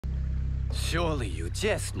Surely you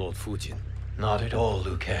jest, Lord Fujin. Not at all,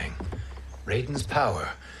 Liu Kang. Raiden's power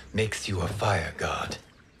makes you a fire god.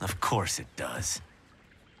 Of course it does.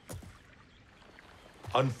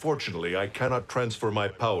 Unfortunately, I cannot transfer my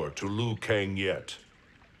power to Liu Kang yet.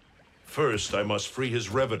 First, I must free his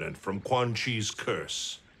revenant from Quan Chi's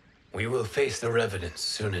curse. We will face the Revenants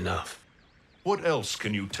soon enough. What else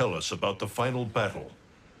can you tell us about the final battle?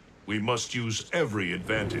 We must use every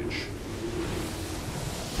advantage.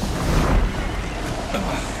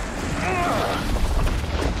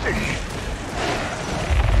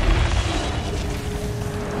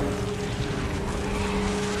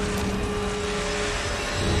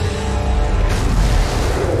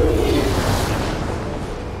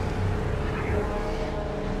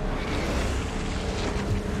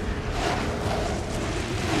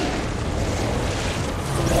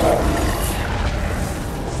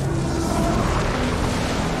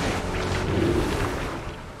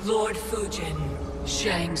 Lord Fujin,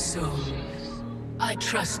 Shang Tsung, I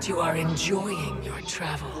trust you are enjoying your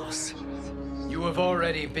travels. You have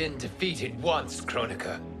already been defeated once,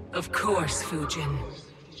 Kronika. Of course, Fujin.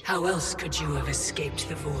 How else could you have escaped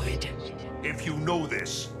the void? If you know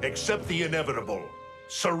this, accept the inevitable.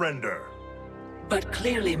 Surrender. But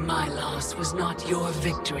clearly my loss was not your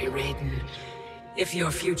victory, Raiden. If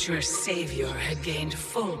your future savior had gained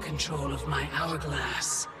full control of my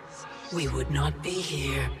hourglass, we would not be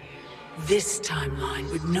here. This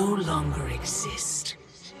timeline would no longer exist.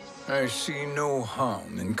 I see no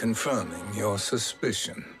harm in confirming your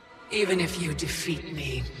suspicion. Even if you defeat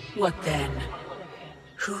me, what then?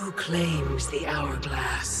 Who claims the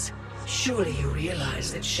hourglass? Surely you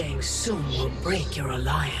realize that Shang Tsung will break your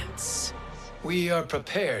alliance. We are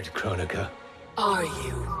prepared, Kronika. Are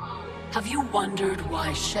you? Have you wondered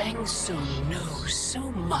why Shang Tsung knows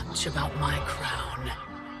so much about my crown?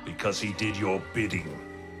 Because he did your bidding,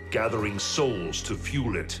 gathering souls to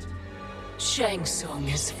fuel it. Shang Tsung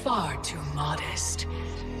is far too modest.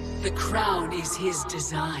 The crown is his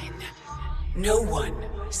design. No one,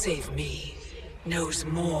 save me, knows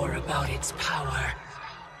more about its power.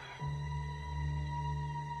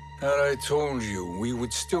 Had I told you, we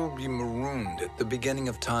would still be marooned at the beginning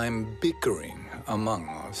of time, bickering among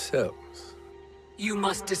ourselves. You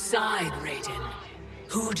must decide, Raiden.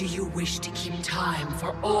 Who do you wish to keep time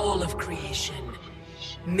for all of creation?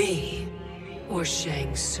 Me or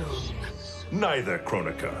Shang Tsung? Neither,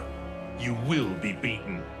 Kronika. You will be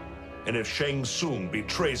beaten. And if Shang Tsung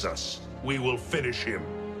betrays us, we will finish him.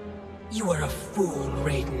 You are a fool,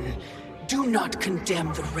 Raiden. Do not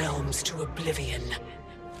condemn the realms to oblivion.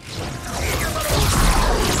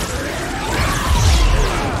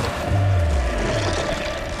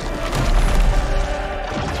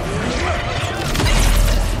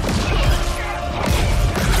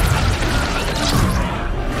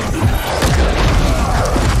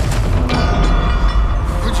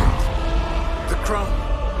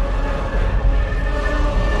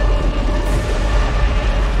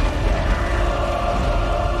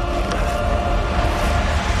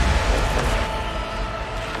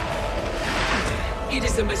 It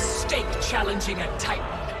is a mistake challenging a Titan.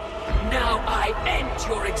 Now I end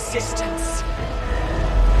your existence.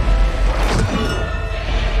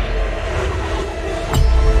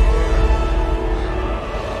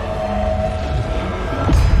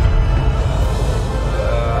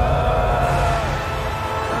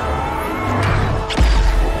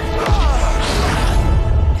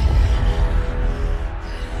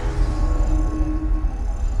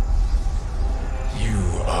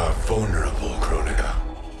 You are vulnerable, Kronika.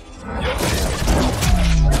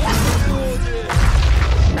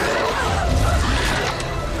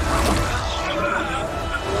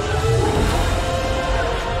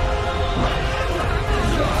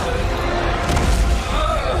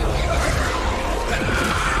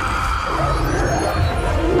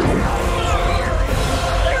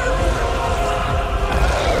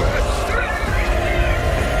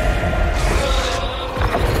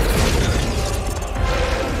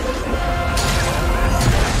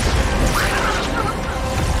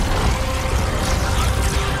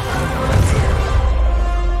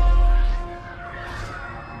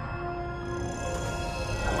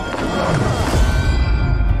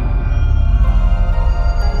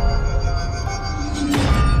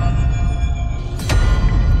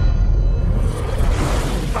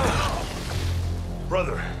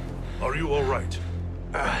 Brother, are you all right?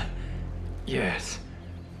 Yes.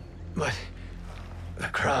 But the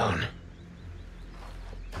crown.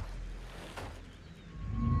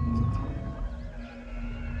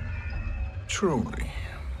 Truly,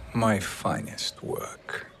 my finest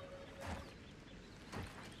work.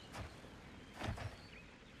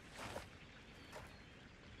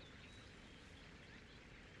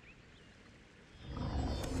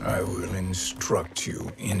 instruct you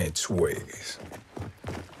in its ways.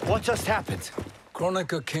 What just happened?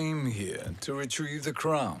 Kronika came here to retrieve the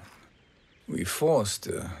crown. We forced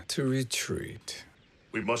her to retreat.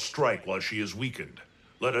 We must strike while she is weakened.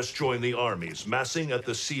 Let us join the armies, massing at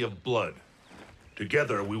the Sea of Blood.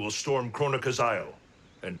 Together we will storm Kronika's Isle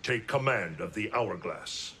and take command of the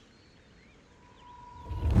Hourglass.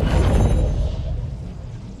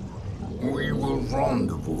 We will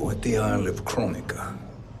rendezvous at the Isle of Kronika.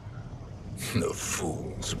 The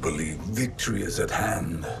fools believe victory is at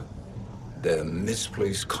hand. Their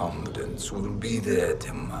misplaced confidence will be their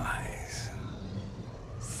demise.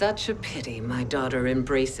 Such a pity my daughter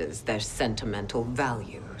embraces their sentimental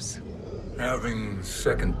values. Having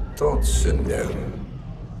second thoughts in them.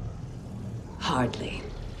 Hardly.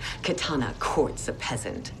 Kitana courts a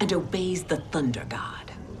peasant and obeys the Thunder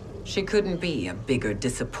God. She couldn't be a bigger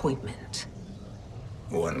disappointment.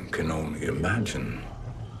 One can only imagine.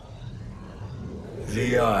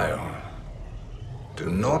 The Isle. Do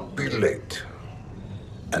not be late.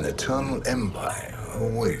 An eternal empire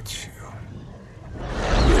awaits you.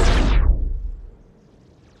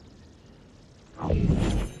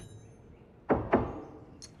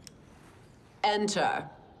 Enter.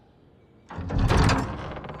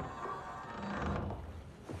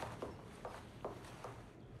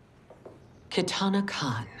 Kitana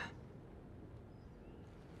Khan.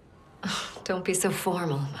 Don't be so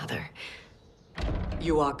formal, Mother.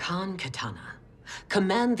 You are Khan Kitana.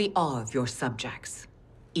 Command the awe of your subjects.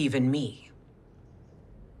 Even me.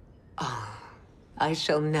 Oh, I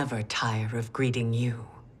shall never tire of greeting you.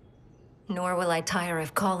 Nor will I tire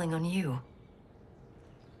of calling on you.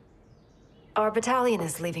 Our battalion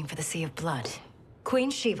is leaving for the Sea of Blood. Queen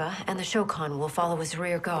Shiva and the Shokan will follow as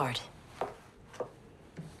rear guard.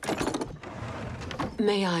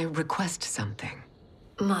 May I request something?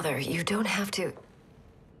 Mother, you don't have to...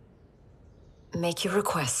 make your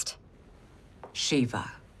request.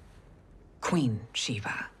 Shiva. Queen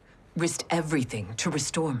Shiva. Risked everything to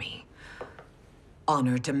restore me.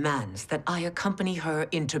 Honor demands that I accompany her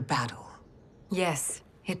into battle. Yes,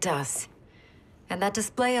 it does. And that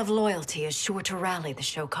display of loyalty is sure to rally the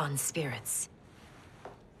Shokan's spirits.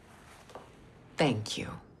 Thank you,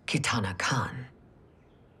 Kitana Khan.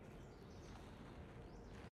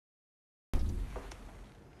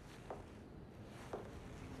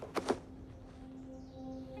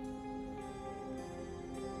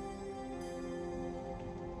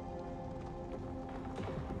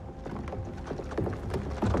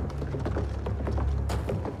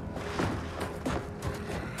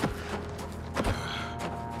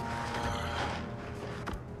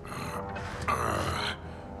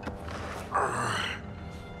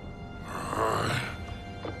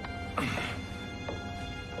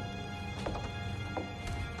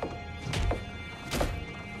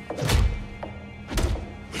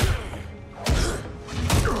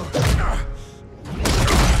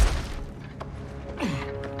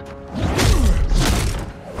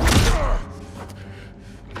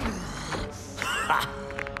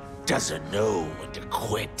 Doesn't know when to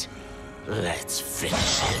quit. Let's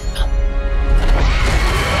finish him.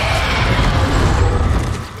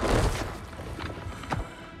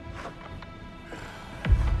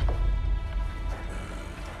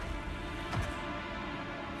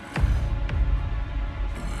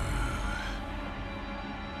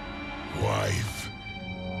 Wife,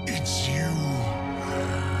 it's you.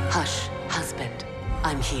 Hush, husband.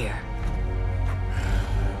 I'm here.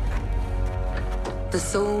 The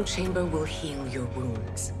Soul Chamber will heal your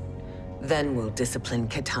wounds. Then we'll discipline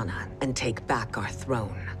Kitana and take back our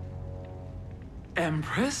throne.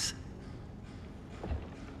 Empress?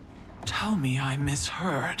 Tell me I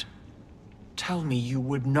misheard. Tell me you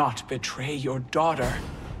would not betray your daughter.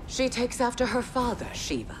 She takes after her father,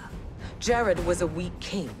 Shiva. Jared was a weak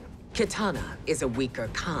king. Kitana is a weaker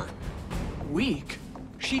Khan. Weak?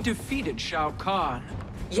 She defeated Shao Kahn.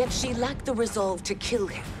 Yet she lacked the resolve to kill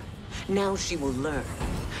him. Now she will learn.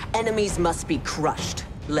 Enemies must be crushed,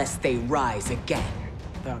 lest they rise again.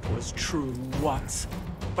 That was true once.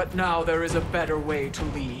 But now there is a better way to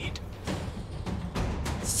lead.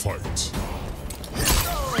 Fight.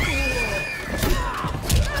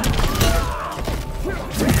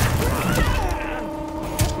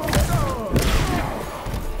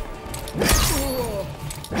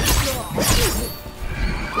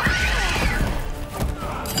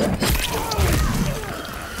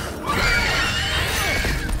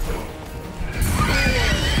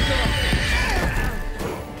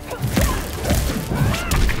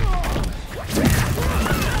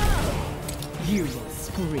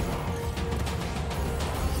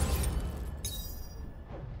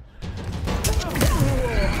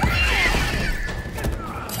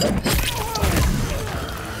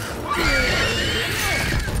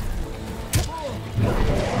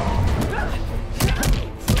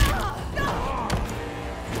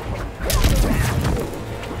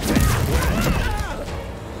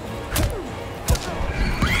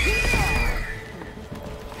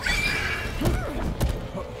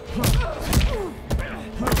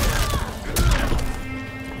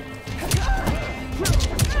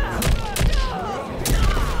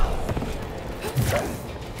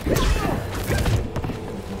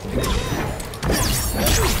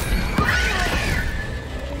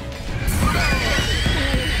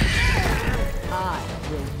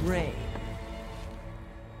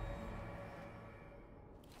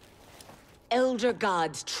 elder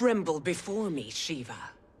gods tremble before me, Shiva.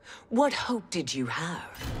 What hope did you have?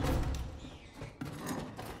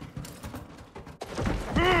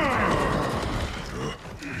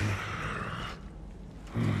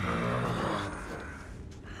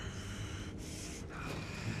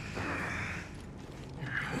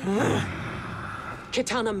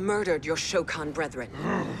 Kitana murdered your Shokan brethren.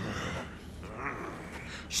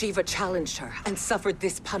 Shiva challenged her and suffered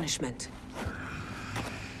this punishment.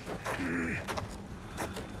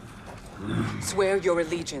 Swear your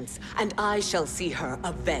allegiance, and I shall see her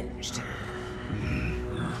avenged.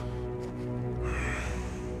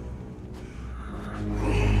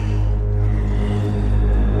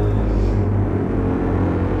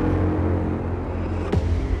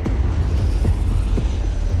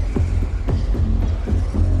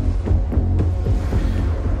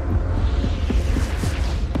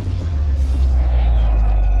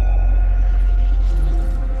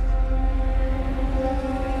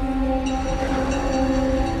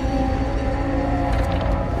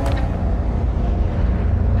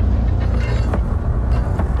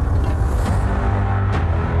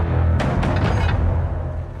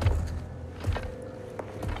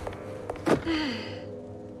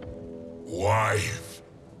 Wife,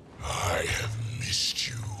 I have missed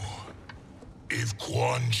you. If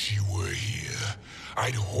Quan Chi were here,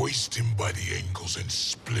 I'd hoist him by the ankles and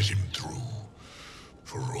split him through.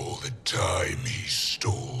 For all the time he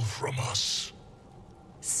stole from us.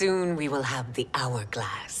 Soon we will have the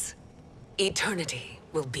hourglass. Eternity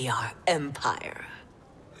will be our empire.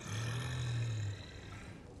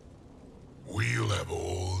 We'll have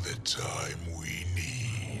all the time we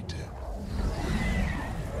need.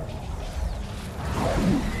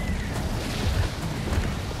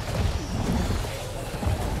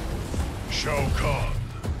 Shao Kahn,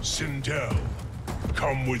 Sindel,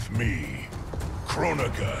 come with me.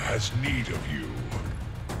 Kronika has need of you.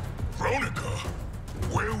 Kronika?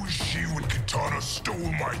 Where was she when Kitana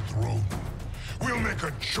stole my throne? We'll make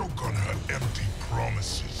her choke on her empty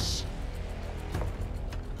promises.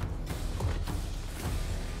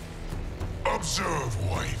 Observe,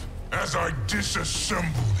 wife, as I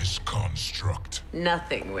disassemble this construct.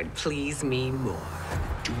 Nothing would please me more.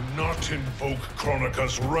 Do not invoke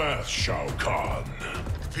Kronika's wrath, Shao Kahn.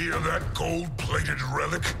 Fear that gold-plated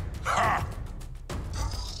relic? Ha!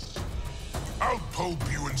 I'll pulp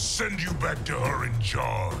you and send you back to her in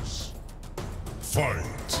jars.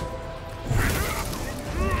 Fight.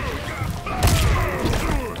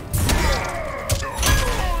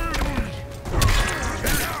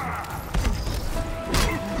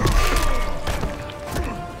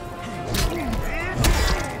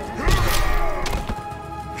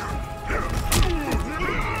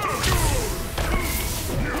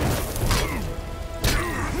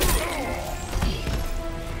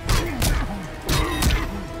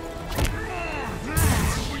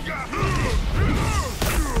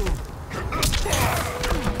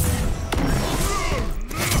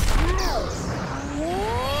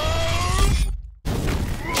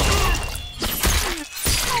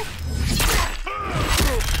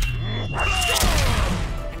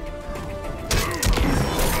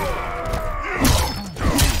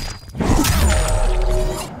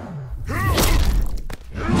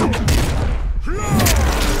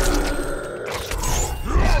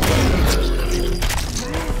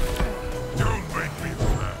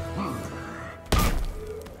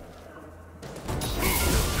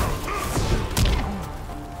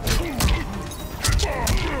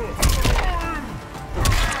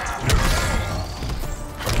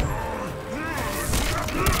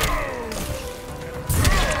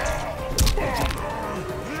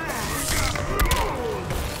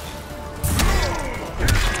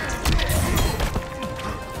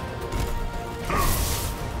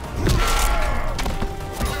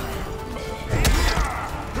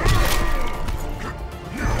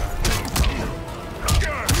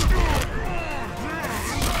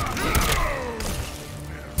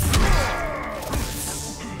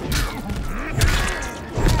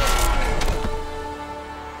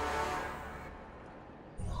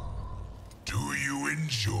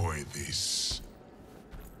 Enjoy this.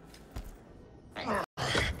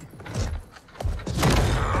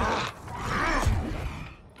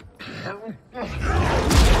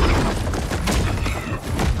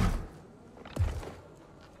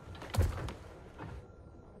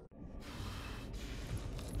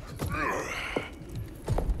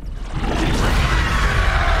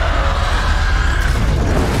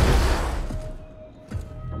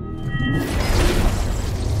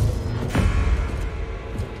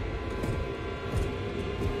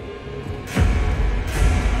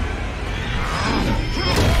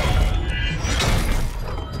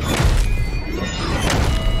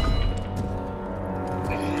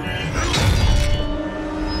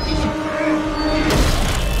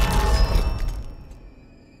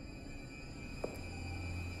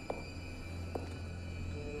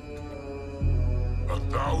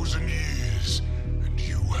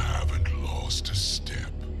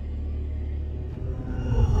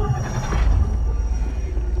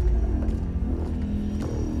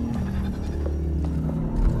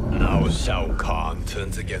 Shao Kahn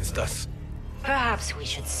turns against us. Perhaps we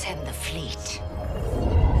should send the fleet.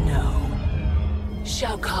 No.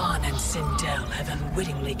 Shao Kahn and Sindel have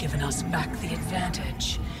unwittingly given us back the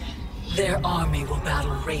advantage. Their army will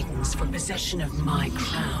battle Raidens for possession of my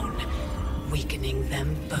crown, weakening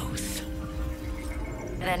them both.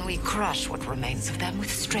 Then we crush what remains of them with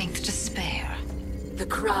strength to spare. The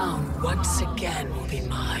crown once again will be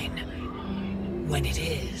mine. When it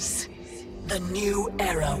is, the new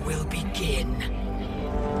era will begin.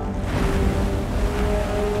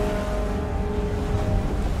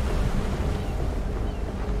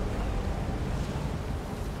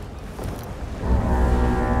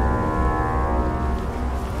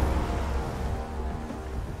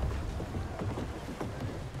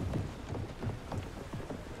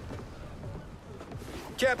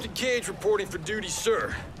 Captain Cage reporting for duty,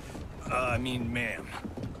 sir. Ma'am.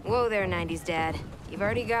 Whoa there, 90s dad. You've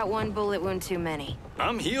already got one bullet wound too many.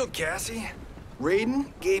 I'm healed, Cassie.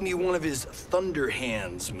 Raiden gave me one of his Thunder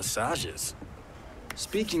Hands massages.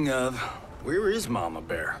 Speaking of, where is Mama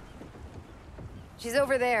Bear? She's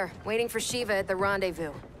over there, waiting for Shiva at the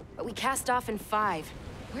rendezvous. But we cast off in 5.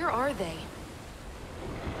 Where are they?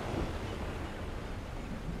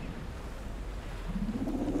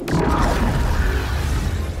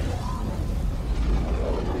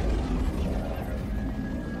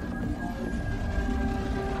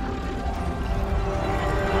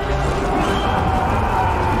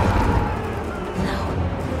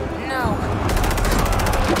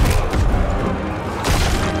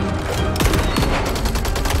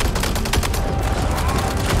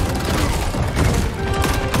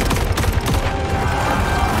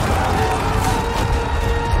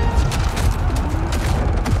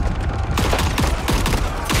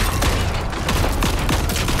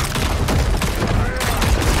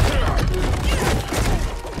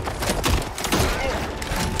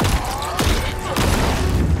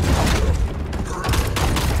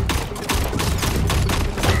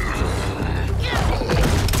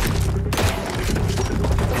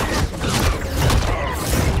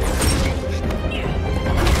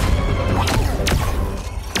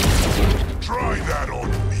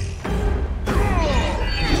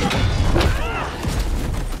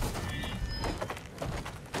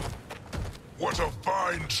 What a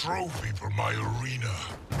fine trophy for my arena.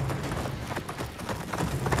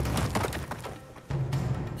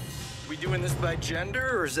 We doing this by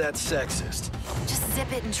gender, or is that sexist? Just zip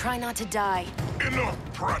it and try not to die. Enough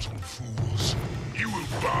prattle, fools. You will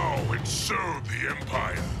bow and serve the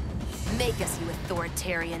Empire. Make us, you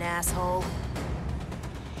authoritarian asshole.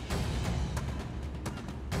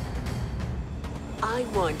 I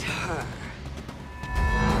want her.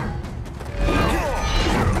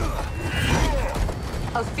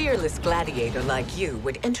 A fearless gladiator like you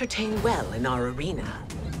would entertain well in our arena.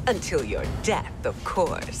 Until your death, of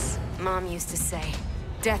course. Mom used to say,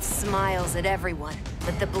 death smiles at everyone,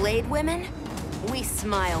 but the Blade women, we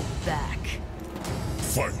smile back.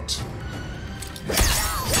 Fight.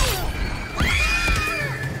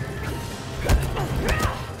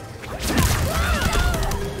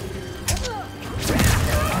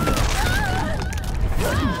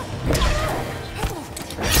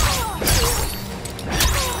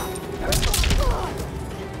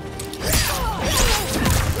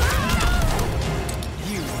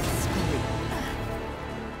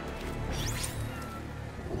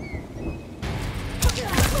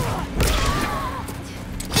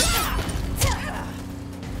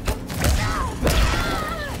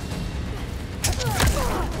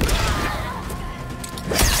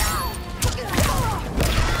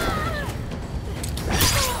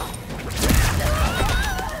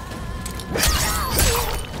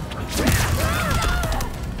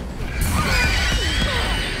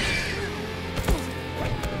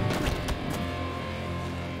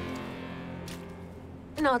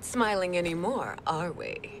 Not smiling anymore, are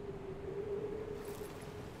we?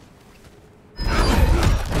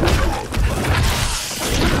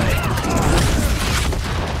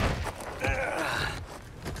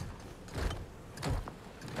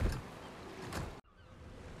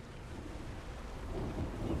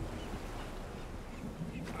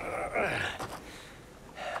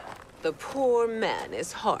 The poor man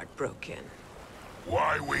is heartbroken.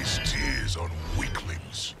 Why waste tears on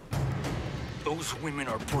weaklings? Those women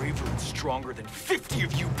are braver and stronger than 50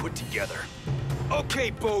 of you put together.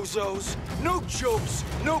 Okay, bozos. No jokes,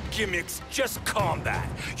 no gimmicks, just combat.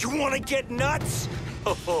 You wanna get nuts?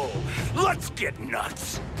 Oh, let's get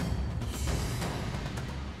nuts!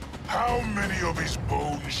 How many of his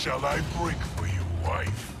bones shall I break for you,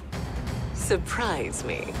 wife? Surprise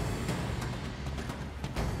me.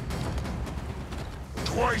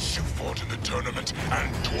 Twice you fought in the tournament,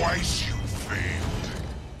 and twice you failed.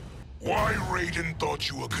 Why Raiden thought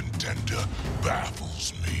you a contender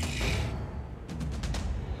baffles me.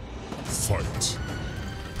 Fight.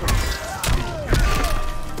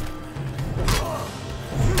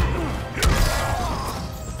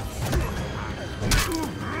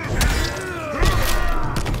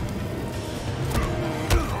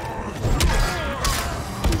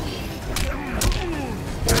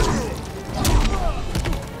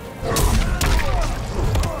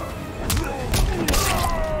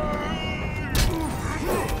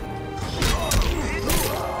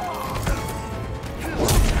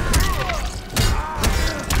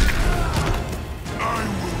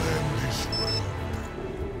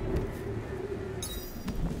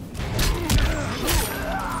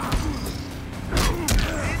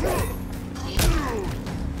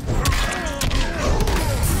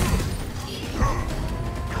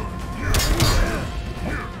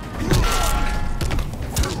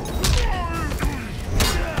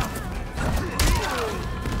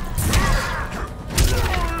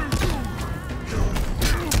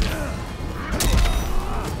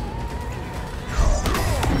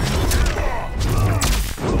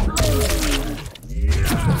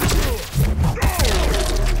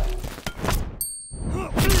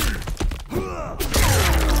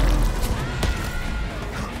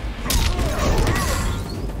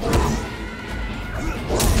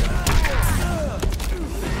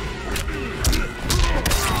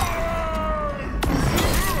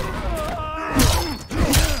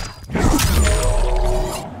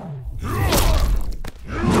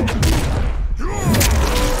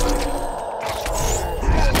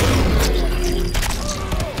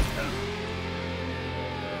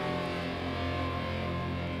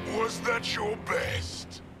 Was that your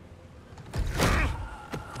best?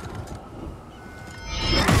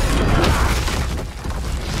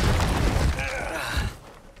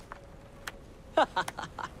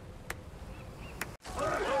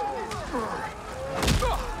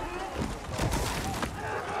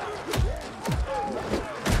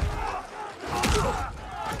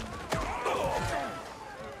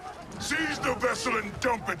 Seize the vessel and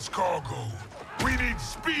dump its cargo. We need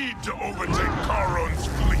speed to overtake Charon's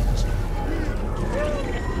fleet.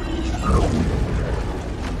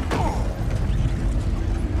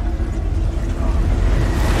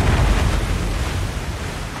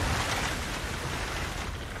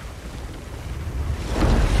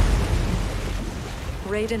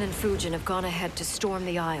 Raiden and Fujin have gone ahead to storm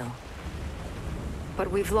the Isle.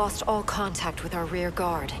 But we've lost all contact with our rear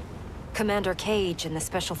guard. Commander Cage and the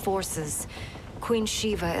Special Forces, Queen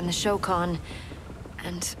Shiva and the Shokan,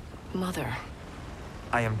 and Mother.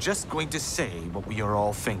 I am just going to say what we are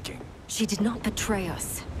all thinking. She did not betray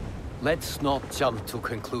us. Let's not jump to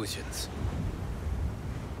conclusions.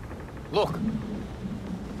 Look!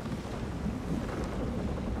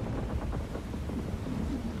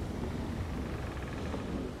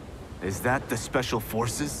 Is that the Special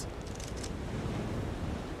Forces?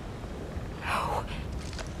 No.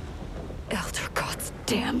 Elder gods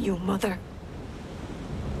damn you, Mother.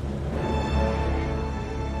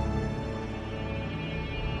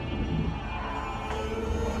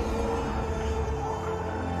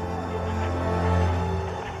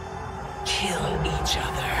 Kill each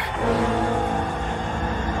other.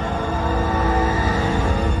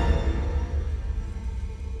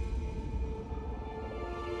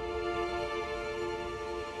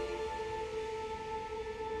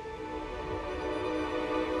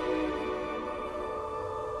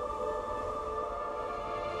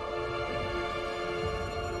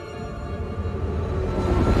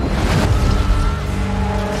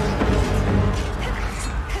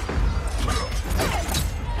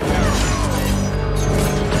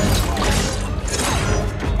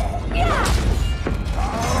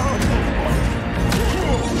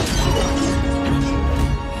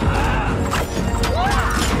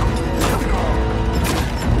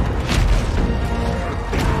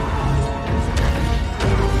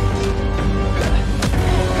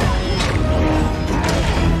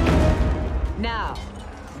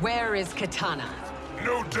 Where is Katana?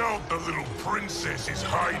 No doubt the little princess is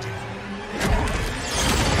hiding.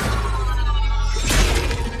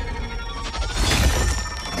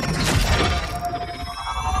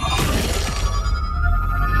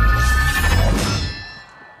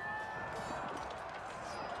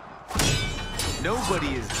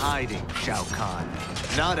 Nobody is hiding, Shao Kahn.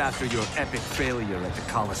 Not after your epic failure at the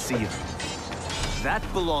Colosseum. That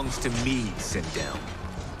belongs to me, Sindel.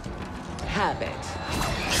 Have it.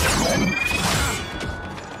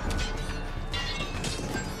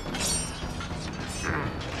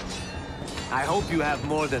 I hope you have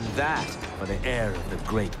more than that for the heir of the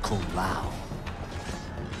great Kung Lao.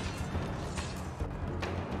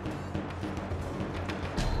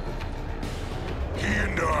 He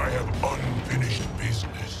and I have unfinished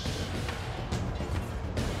business.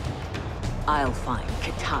 I'll find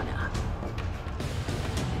Kitana.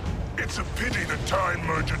 It's a pity the Time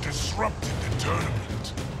Merger disrupted the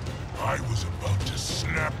tournament. I was about to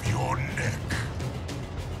snap your neck.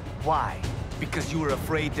 Why? Because you were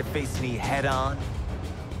afraid to face me head-on?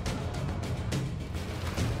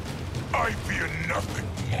 I fear nothing,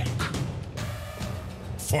 monk.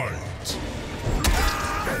 Fight.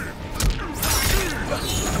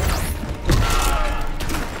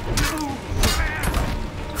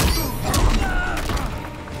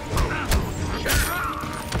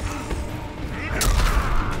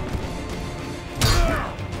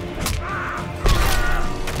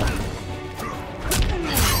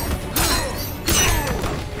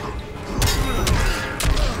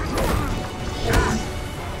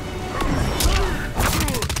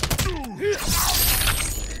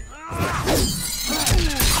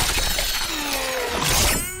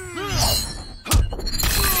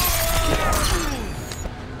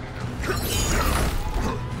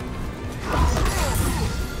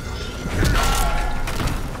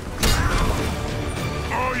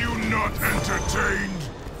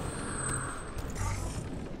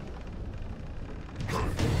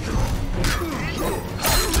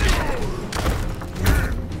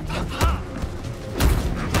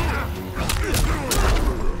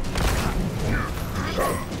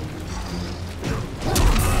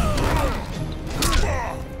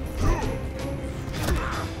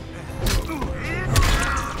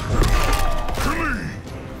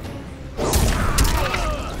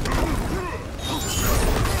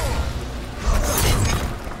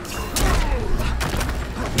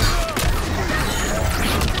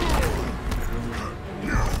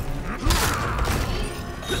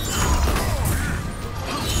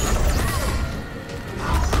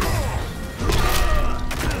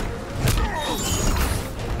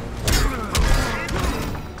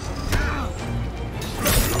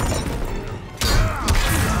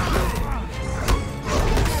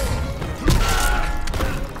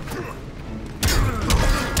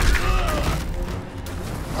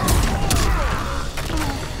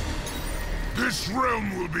 This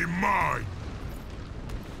realm will be mine!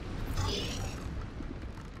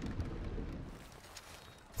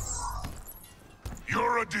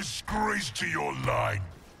 You're a disgrace to your line.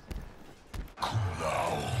 Kung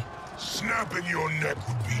Lao, snapping your neck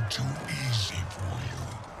would be too easy for you.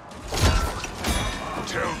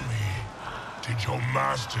 Tell me, did your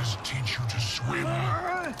masters teach you to swim?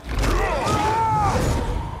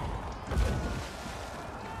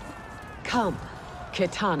 Come,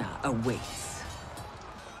 Kitana awaits.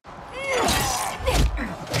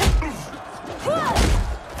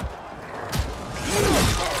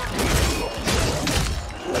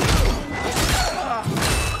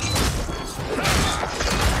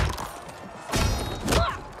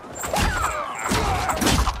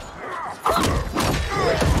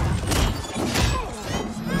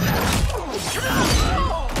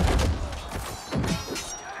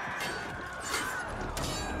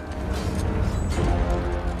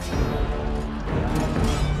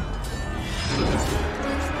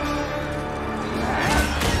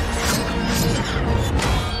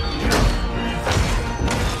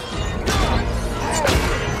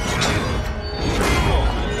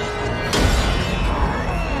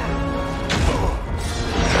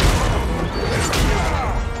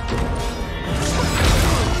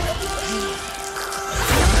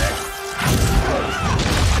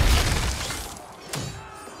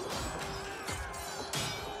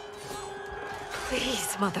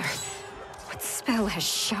 Please, Mother. What spell has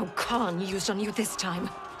Shao Kahn used on you this time?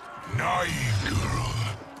 Naive girl.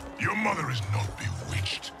 Your mother is not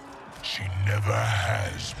bewitched. She never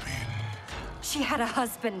has been. She had a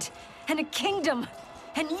husband and a kingdom,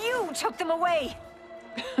 and you took them away!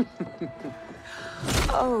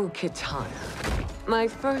 Oh, Kitana. My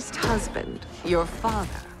first husband, your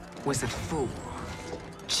father, was a fool.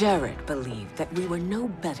 Jared believed that we were no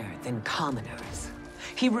better than commoners.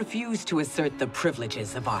 He refused to assert the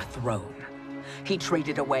privileges of our throne. He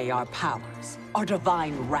traded away our powers, our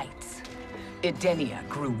divine rights. Edenia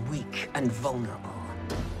grew weak and vulnerable.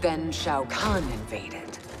 Then Shao Kahn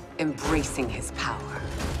invaded, embracing his power,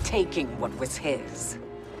 taking what was his.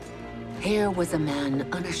 Here was a man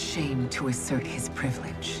unashamed to assert his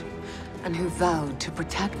privilege, and who vowed to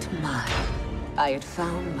protect mine. I had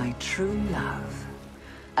found my true love,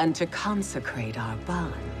 and to consecrate our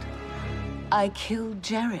bond, I killed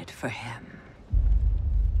Jared for him.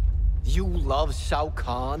 You love Shao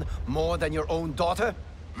Kahn more than your own daughter?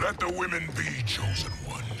 Let the women be, Chosen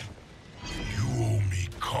One. You owe me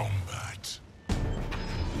combat.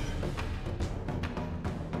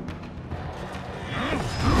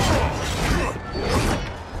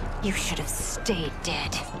 You should have stayed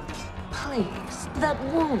dead. Please, that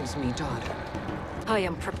wounds me, daughter. I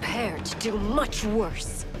am prepared to do much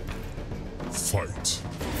worse. Fight.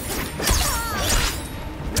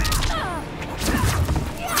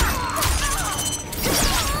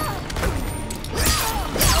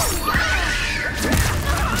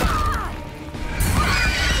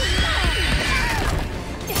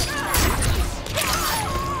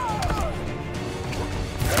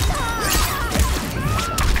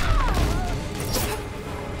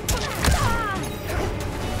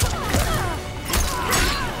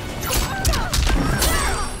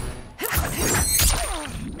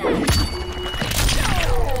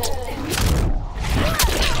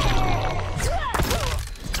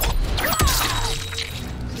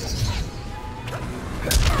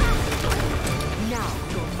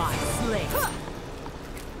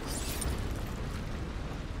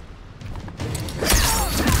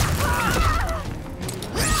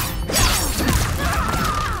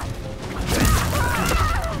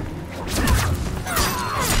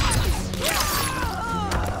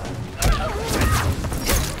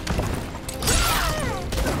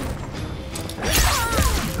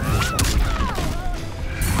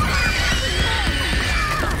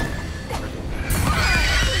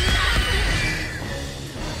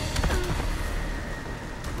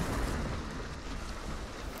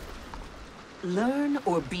 Learn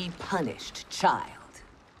or be punished, child.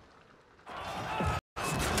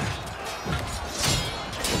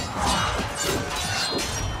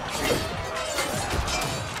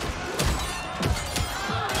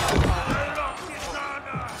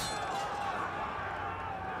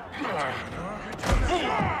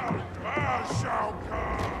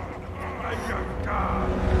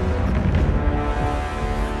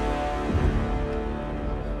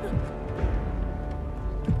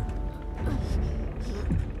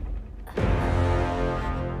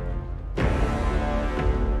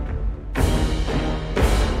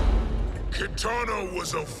 Kitana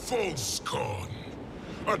was a false Khan,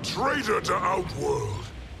 a traitor to Outworld.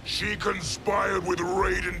 She conspired with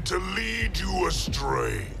Raiden to lead you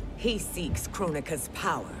astray. He seeks Kronika's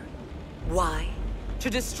power. Why? To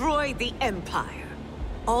destroy the Empire.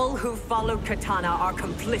 All who followed Kitana are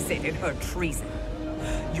complicit in her treason.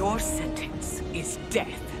 Your sentence is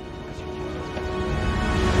death.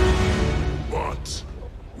 But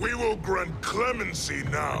we will grant clemency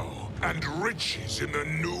now and riches in the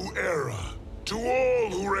new era to all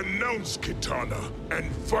who renounce Kitana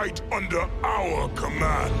and fight under our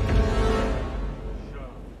command.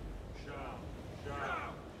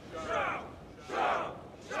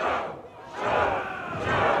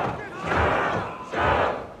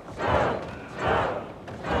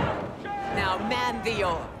 Now man the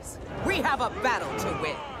oars. We have a battle to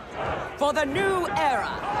win. For the new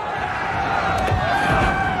era.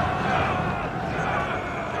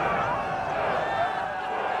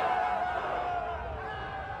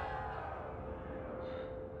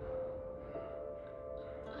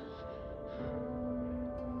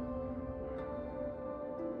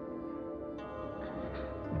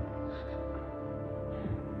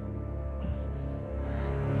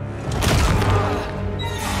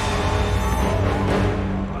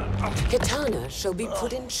 Kitana shall be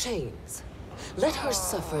put in chains. Let her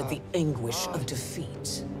suffer the anguish of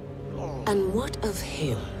defeat. And what of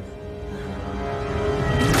him?